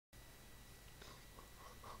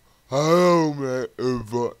Hallo mensen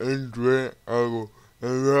van N2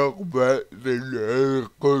 en welkom bij deze hele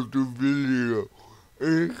korte video.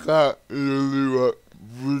 Ik ga jullie wat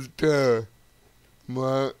vertellen,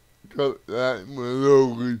 maar dat lijkt me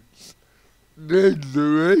logisch. Deze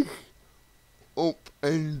week op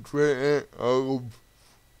N2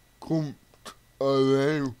 komt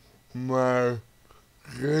alleen maar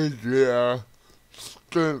GTA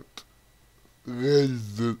Stunt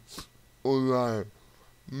Races online.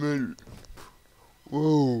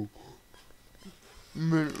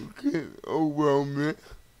 Met kind ook wel mee,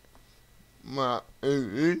 maar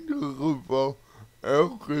in ieder geval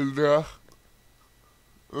elke dag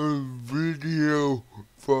een video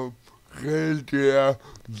van GTA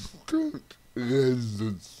Stunt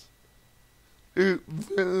Races. Ik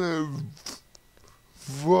vind het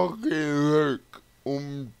fucking leuk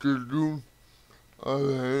om te doen,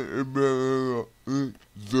 alleen ik ben er nog niet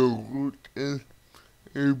zo goed in.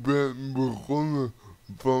 Ik ben begonnen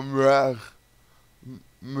vandaag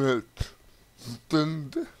met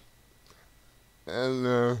stunten en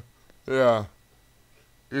ja,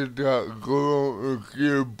 ik ga gewoon een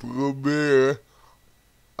keer proberen,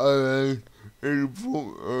 alleen ik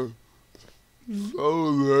vond het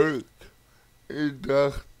zo leuk. Ik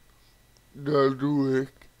dacht, dat doe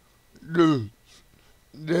ik. Dus,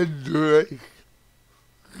 deze week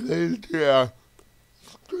GTA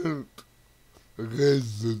Stunt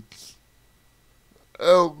Races.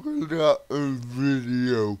 Elke dag een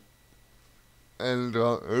video. En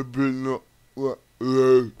dan heb je nog wat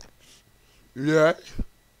leuks. Jij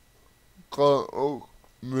kan ook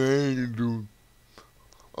meedoen.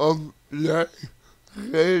 Als jij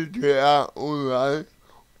GTA Online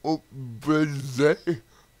op PC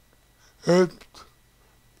hebt,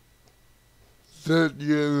 zet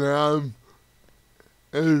je naam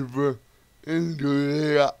even in de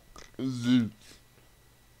reacties.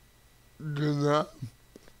 De naam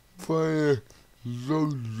van je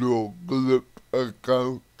social club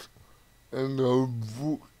account en dan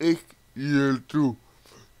voeg ik je toe.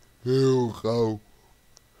 Heel gauw.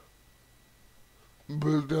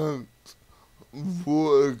 Bedankt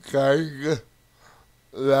voor het kijken,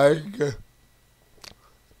 liken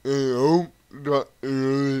en hoop dat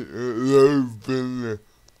jullie het leuk vinden.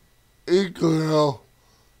 Ik wel.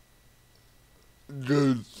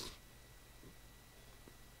 Dus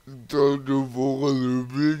tot de volgende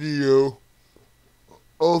video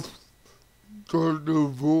of tot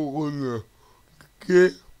de volgende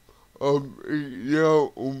keer als ik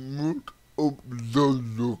jou ontmoet op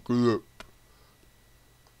Social Club.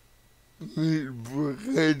 Niet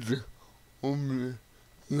vergeten om je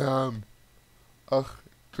naam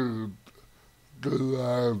achter te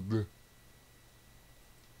laten.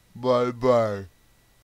 Bye bye.